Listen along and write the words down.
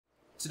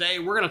Today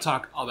we're going to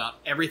talk about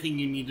everything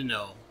you need to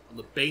know on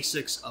the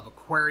basics of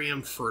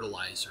aquarium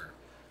fertilizer,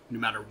 no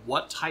matter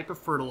what type of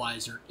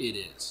fertilizer it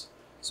is.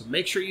 So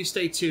make sure you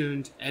stay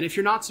tuned, and if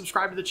you're not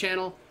subscribed to the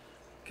channel,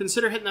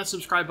 consider hitting that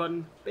subscribe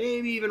button,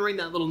 maybe even ring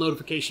that little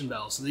notification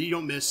bell so that you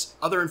don't miss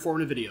other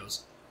informative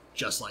videos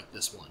just like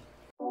this one.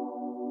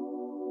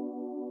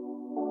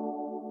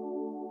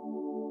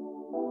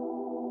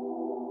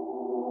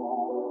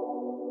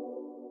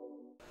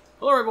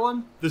 Hello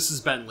everyone, this is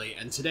Bentley,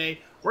 and today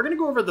we're going to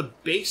go over the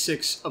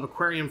basics of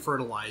aquarium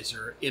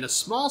fertilizer in a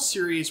small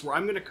series where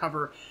I'm going to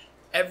cover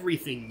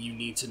everything you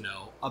need to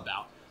know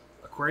about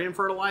aquarium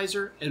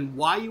fertilizer and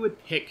why you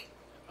would pick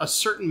a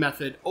certain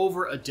method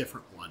over a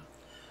different one.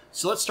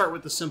 So let's start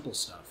with the simple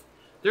stuff.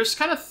 There's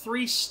kind of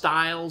three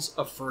styles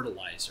of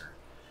fertilizer,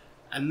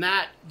 and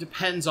that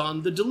depends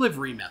on the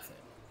delivery method.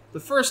 The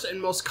first and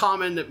most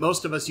common that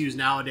most of us use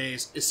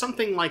nowadays is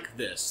something like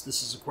this.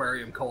 This is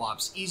Aquarium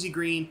Co-op's Easy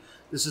Green.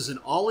 This is an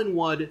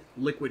all-in-one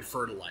liquid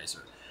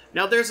fertilizer.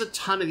 Now there's a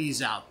ton of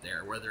these out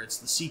there, whether it's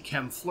the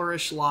Seachem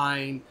Flourish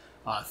line,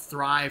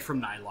 Thrive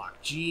from Nylock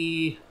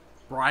G,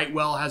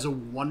 Brightwell has a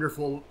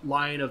wonderful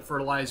line of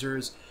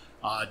fertilizers,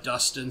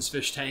 Dustin's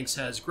Fish Tanks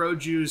has Grow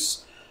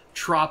Juice,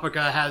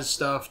 Tropica has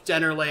stuff,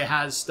 Dennerle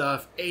has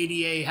stuff,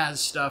 ADA has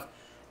stuff.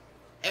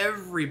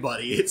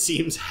 Everybody, it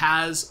seems,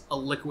 has a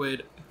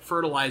liquid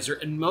fertilizer,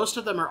 and most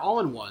of them are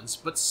all-in-ones,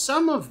 but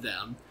some of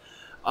them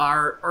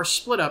are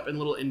split up in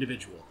little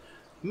individual.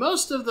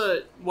 Most of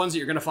the ones that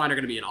you're going to find are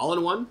going to be an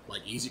all-in-one,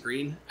 like Easy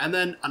Green, and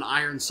then an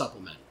iron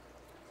supplement.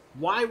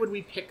 Why would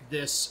we pick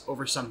this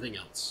over something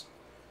else?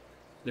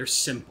 They're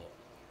simple.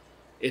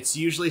 It's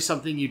usually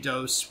something you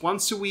dose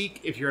once a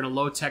week if you're in a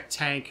low-tech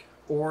tank,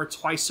 or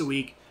twice a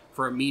week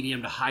for a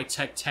medium to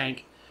high-tech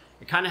tank.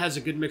 It kind of has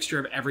a good mixture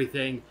of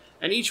everything,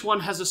 and each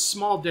one has a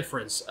small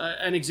difference.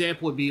 An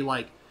example would be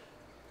like,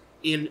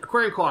 in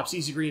Aquarium Co-op's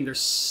Easy Green, there's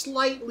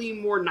slightly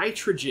more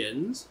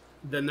nitrogens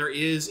than there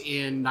is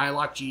in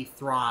Nylock G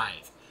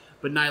Thrive.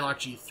 But Nylock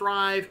G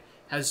Thrive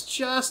has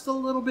just a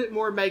little bit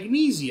more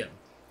magnesium.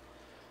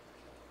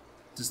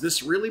 Does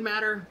this really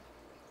matter?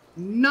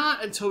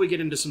 Not until we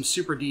get into some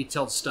super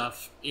detailed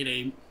stuff in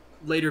a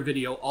later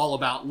video all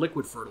about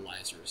liquid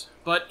fertilizers.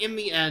 But in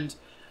the end,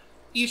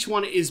 each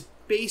one is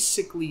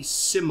basically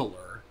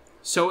similar,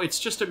 so it's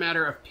just a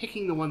matter of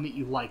picking the one that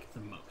you like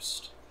the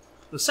most.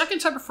 The second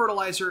type of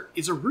fertilizer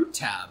is a root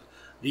tab.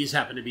 These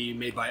happen to be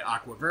made by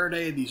Aqua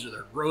Verde. These are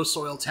their grow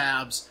soil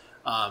tabs.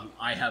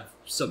 I have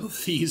some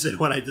of these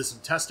when I did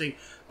some testing,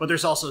 but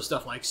there's also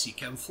stuff like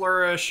Seachem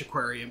Flourish,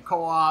 Aquarium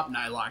Co-op,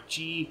 Nylock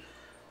G.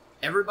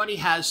 Everybody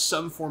has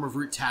some form of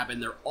root tab, and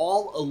they're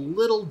all a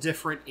little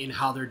different in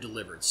how they're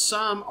delivered.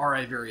 Some are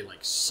a very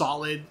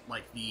solid,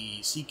 like the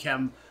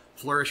Seachem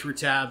Flourish root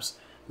tabs.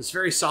 This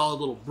very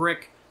solid little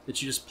brick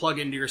that you just plug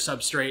into your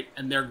substrate,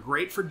 and they're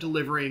great for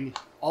delivering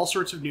all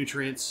sorts of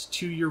nutrients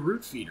to your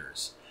root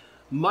feeders.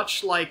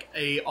 Much like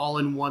a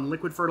all-in-one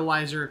liquid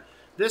fertilizer,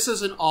 this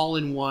is an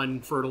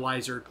all-in-one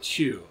fertilizer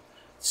too.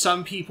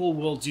 Some people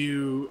will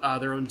do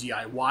their own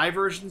DIY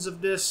versions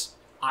of this.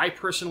 I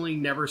personally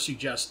never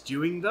suggest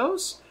doing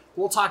those.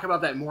 We'll talk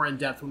about that more in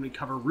depth when we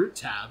cover root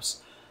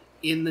tabs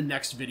in the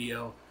next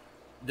video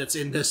that's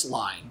in this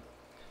line.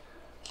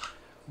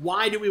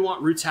 Why do we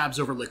want root tabs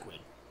over liquid?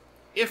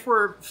 If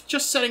we're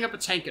just setting up a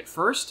tank at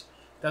first,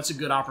 that's a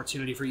good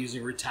opportunity for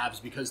using root tabs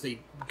because they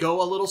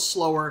go a little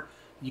slower.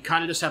 You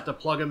kind of just have to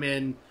plug them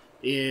in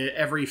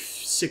every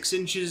 6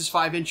 inches,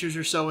 5 inches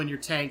or so in your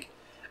tank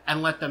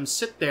and let them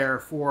sit there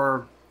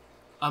for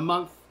a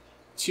month,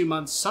 2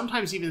 months,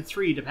 sometimes even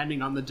 3,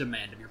 depending on the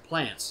demand of your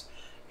plants.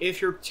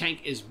 If your tank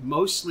is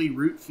mostly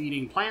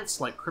root-feeding plants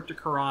like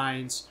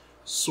cryptocorynes,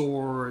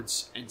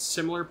 swords, and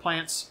similar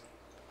plants,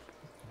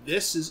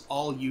 this is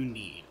all you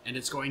need, and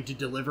it's going to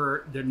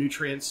deliver the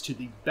nutrients to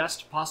the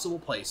best possible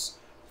place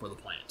for the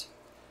plant.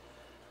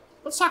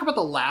 Let's talk about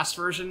the last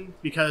version,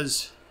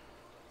 because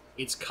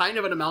it's kind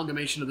of an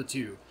amalgamation of the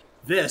two.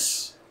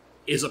 This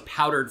is a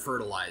powdered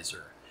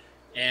fertilizer,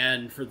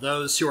 and for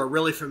those who are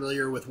really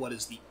familiar with what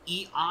is the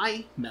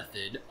EI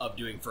method of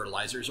doing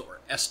fertilizers,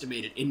 or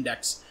estimated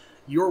index,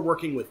 you're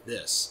working with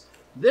this.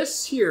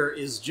 This here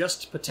is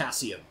just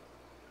potassium.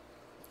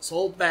 This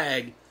whole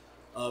bag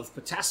of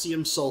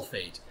potassium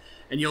sulfate.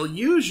 And you'll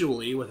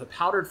usually, with a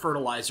powdered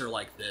fertilizer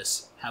like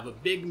this, have a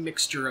big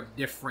mixture of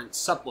different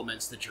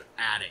supplements that you're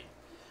adding.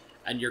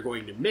 And you're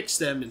going to mix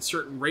them in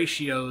certain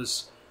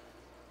ratios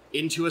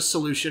into a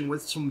solution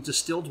with some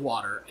distilled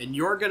water, and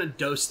you're going to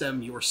dose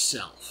them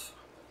yourself.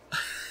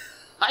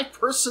 I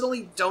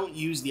personally don't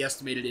use the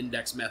estimated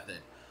index method,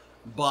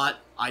 but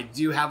I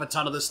do have a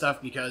ton of this stuff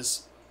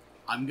because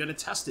I'm going to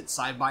test it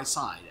side by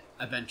side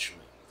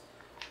eventually.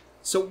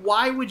 So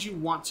why would you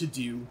want to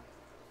do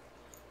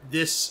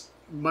this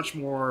much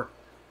more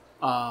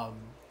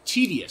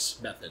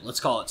tedious method? Let's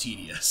call it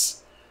tedious.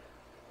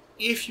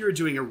 If you're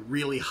doing a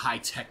really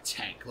high-tech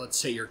tank, let's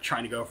say you're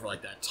trying to go for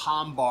like that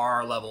Tom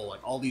Bar level, like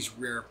all these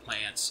rare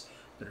plants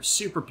that are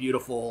super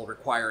beautiful,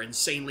 require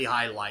insanely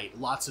high light,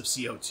 lots of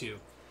CO2,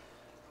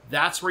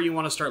 That's where you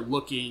want to start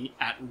looking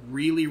at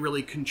really,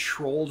 really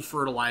controlled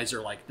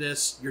fertilizer like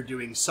this. You're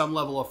doing some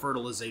level of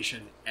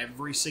fertilization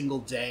every single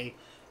day,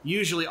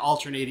 usually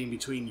alternating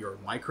between your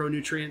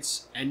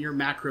micronutrients and your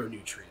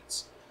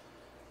macronutrients.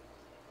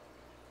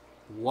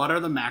 What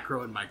are the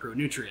macro and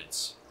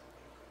micronutrients?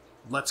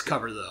 Let's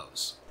cover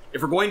those.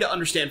 If we're going to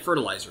understand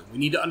fertilizer, we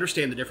need to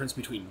understand the difference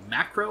between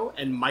macro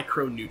and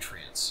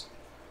micronutrients.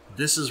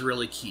 This is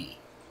really key.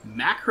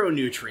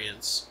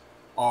 Macronutrients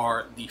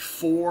are the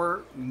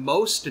 4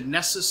 most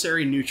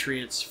necessary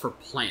nutrients for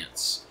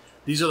plants.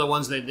 These are the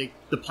ones that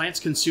the plants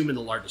consume in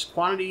the largest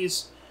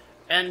quantities,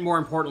 and more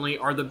importantly,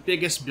 are the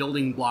biggest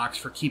building blocks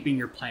for keeping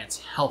your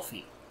plants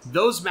healthy.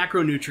 Those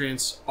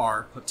macronutrients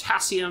are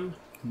potassium,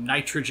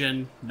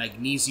 nitrogen,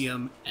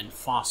 magnesium, and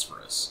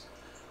phosphorus.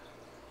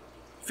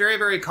 Very,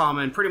 very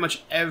common. Pretty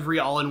much every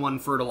all-in-one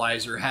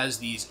fertilizer has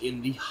these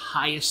in the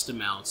highest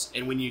amounts,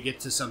 and when you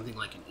get to something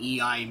like an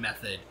EI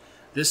method,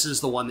 this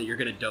is the one that you're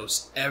going to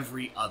dose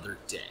every other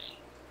day.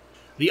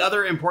 The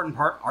other important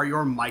part are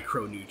your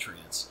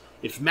micronutrients.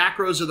 If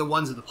macros are the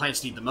ones that the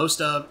plants need the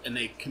most of, and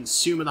they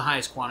consume in the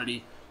highest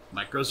quantity,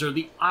 micros are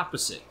the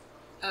opposite,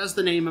 as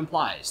the name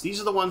implies.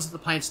 These are the ones that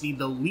the plants need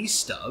the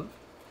least of,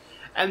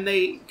 and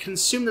they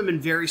consume them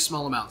in very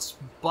small amounts.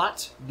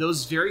 But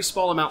those very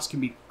small amounts can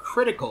be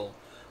critical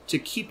to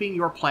keeping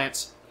your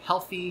plants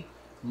healthy,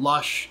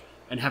 lush,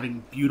 and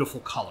having beautiful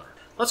color.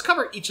 Let's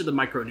cover each of the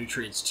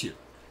micronutrients too.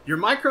 Your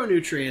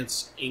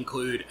micronutrients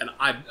include, and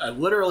I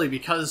literally,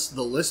 because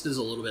the list is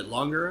a little bit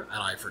longer,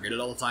 and I forget it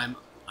all the time,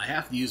 I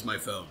have to use my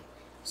phone.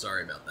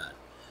 Sorry about that.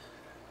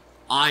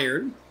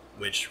 Iron,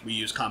 which we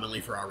use commonly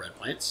for our red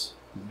plants,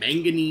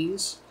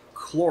 manganese,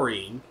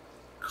 chlorine,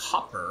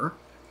 copper,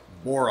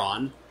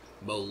 boron,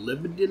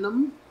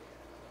 molybdenum,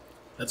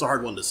 that's a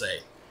hard one to say,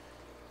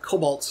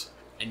 cobalt,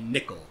 and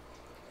nickel.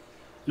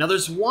 Now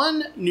there's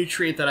one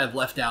nutrient that I've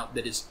left out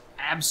that is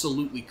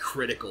absolutely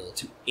critical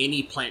to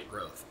any plant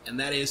growth, and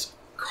that is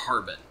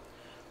carbon.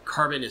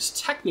 Carbon is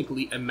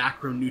technically a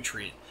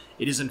macronutrient.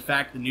 It is in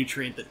fact the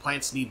nutrient that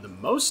plants need the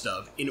most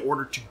of in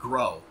order to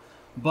grow,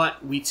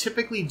 but we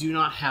typically do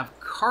not have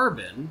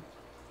carbon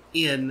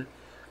in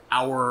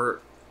our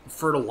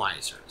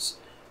fertilizers.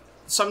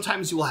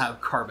 Sometimes you will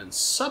have carbon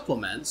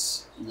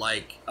supplements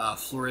like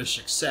Flourish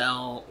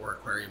Excel or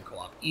Aquarium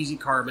Co-op Easy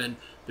Carbon.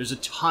 There's a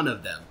ton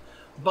of them,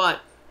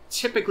 but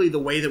typically the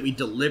way that we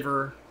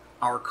deliver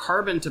our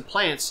carbon to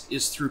plants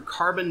is through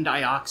carbon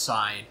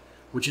dioxide,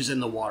 which is in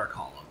the water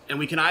column. And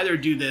we can either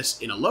do this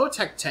in a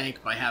low-tech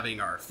tank by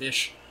having our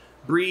fish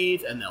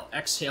breathe and they'll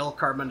exhale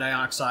carbon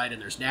dioxide, and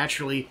there's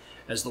naturally,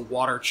 as the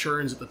water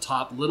churns at the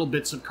top, little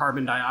bits of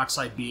carbon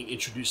dioxide being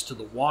introduced to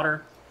the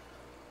water.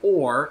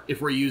 Or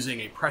if we're using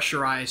a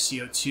pressurized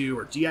CO2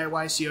 or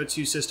DIY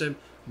CO2 system,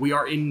 we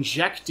are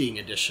injecting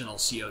additional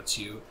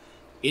CO2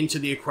 into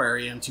the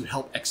aquarium to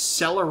help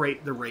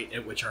accelerate the rate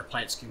at which our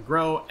plants can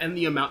grow and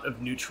the amount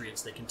of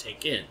nutrients they can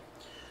take in.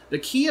 The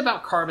key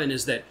about carbon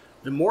is that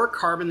the more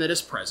carbon that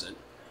is present,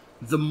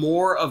 the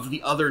more of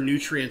the other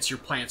nutrients your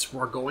plants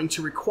are going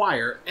to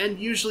require, and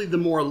usually the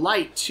more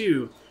light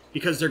too,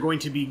 because they're going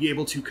to be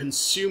able to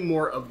consume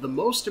more of the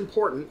most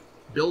important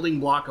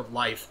building block of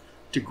life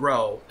to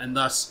grow, and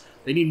thus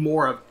they need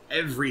more of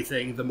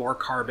everything the more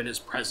carbon is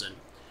present.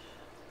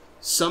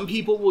 Some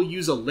people will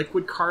use a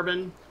liquid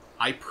carbon.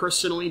 I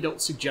personally don't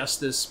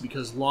suggest this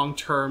because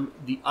long-term,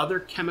 the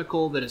other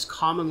chemical that is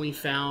commonly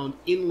found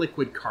in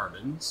liquid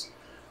carbons,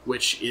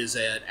 which is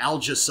an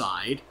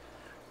algicide,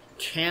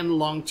 can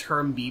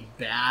long-term be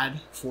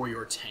bad for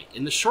your tank.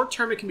 In the short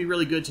term, it can be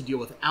really good to deal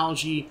with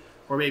algae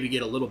or maybe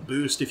get a little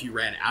boost if you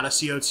ran out of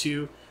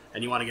CO2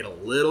 and you want to get a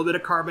little bit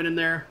of carbon in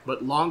there,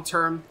 but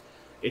long-term,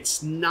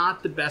 it's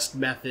not the best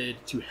method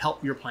to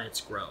help your plants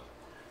grow.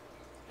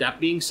 That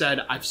being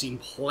said, I've seen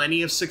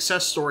plenty of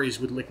success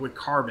stories with liquid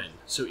carbon.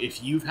 So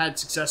if you've had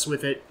success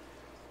with it,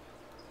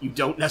 you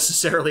don't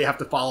necessarily have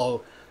to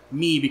follow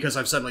me because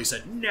I've suddenly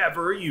said,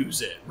 never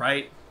use it,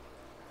 right?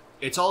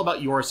 It's all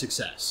about your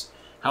success.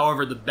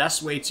 However, the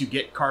best way to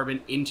get carbon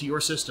into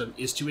your system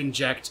is to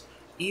inject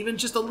even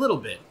just a little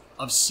bit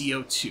of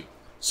CO2.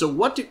 So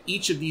what do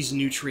each of these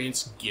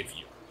nutrients give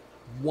you?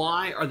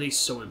 Why are they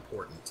so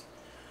important?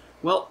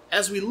 Well,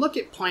 as we look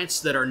at plants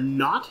that are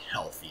not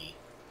healthy,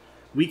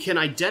 we can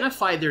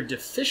identify their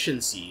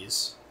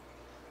deficiencies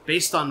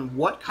based on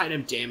what kind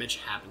of damage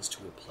happens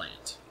to a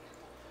plant.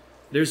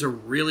 There's a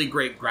really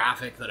great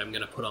graphic that I'm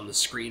going to put on the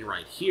screen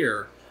right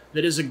here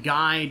that is a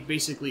guide,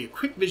 basically a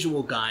quick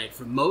visual guide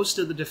for most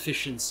of the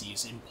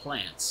deficiencies in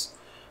plants.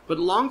 But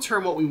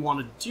long-term, what we want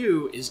to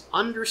do is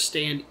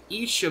understand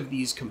each of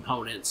these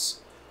components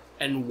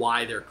and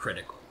why they're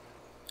critical.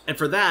 And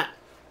for that,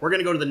 we're going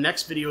to go to the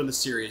next video in the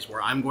series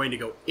where I'm going to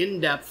go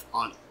in depth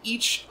on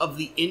each of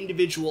the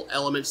individual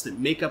elements that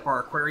make up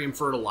our aquarium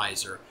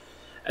fertilizer.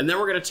 And then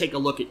we're going to take a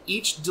look at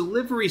each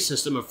delivery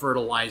system of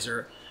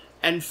fertilizer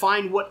and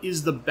find what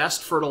is the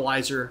best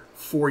fertilizer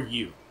for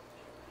you.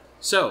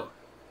 So,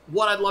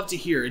 what I'd love to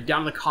hear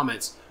down in the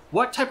comments,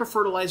 what type of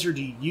fertilizer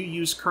do you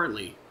use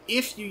currently?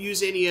 If you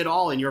use any at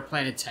all in your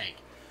planted tank.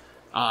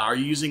 Are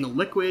you using a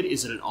liquid?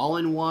 Is it an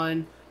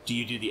all-in-one? Do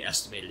you do the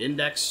estimated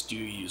index? Do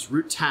you use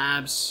root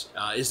tabs?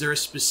 Is there a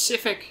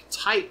specific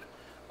type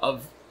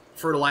of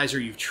fertilizer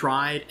you've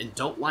tried and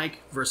don't like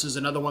versus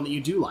another one that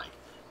you do like?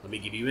 Let me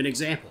give you an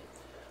example.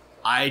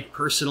 I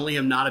personally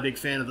am not a big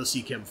fan of the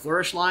Seachem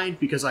Flourish line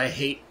because I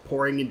hate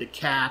pouring into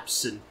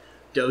caps and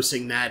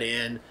dosing that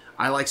in.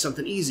 I like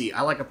something easy.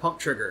 I like a pump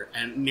trigger,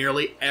 and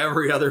nearly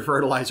every other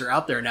fertilizer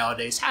out there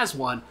nowadays has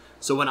one.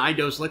 So when I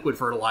dose liquid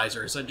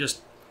fertilizers, I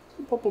just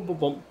boom, boom, boom,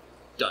 boom,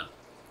 done.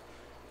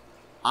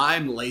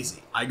 I'm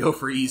lazy. I go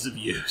for ease of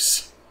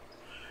use.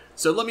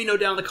 So let me know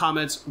down in the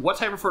comments what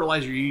type of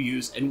fertilizer you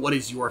use and what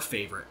is your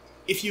favorite.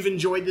 If you've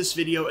enjoyed this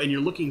video and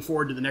you're looking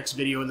forward to the next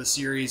video in the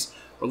series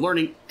or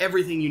learning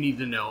everything you need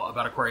to know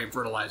about aquarium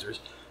fertilizers,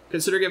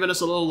 consider giving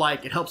us a little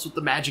like. It helps with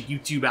the magic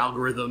YouTube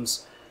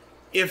algorithms.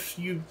 If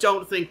you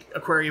don't think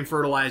aquarium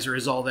fertilizer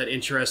is all that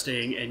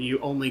interesting and you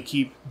only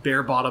keep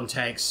bare bottom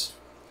tanks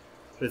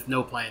with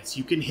no plants,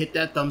 you can hit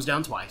that thumbs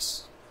down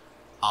twice.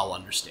 I'll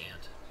understand.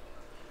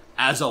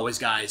 As always,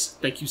 guys,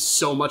 thank you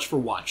so much for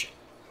watching,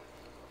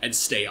 and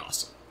stay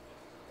awesome.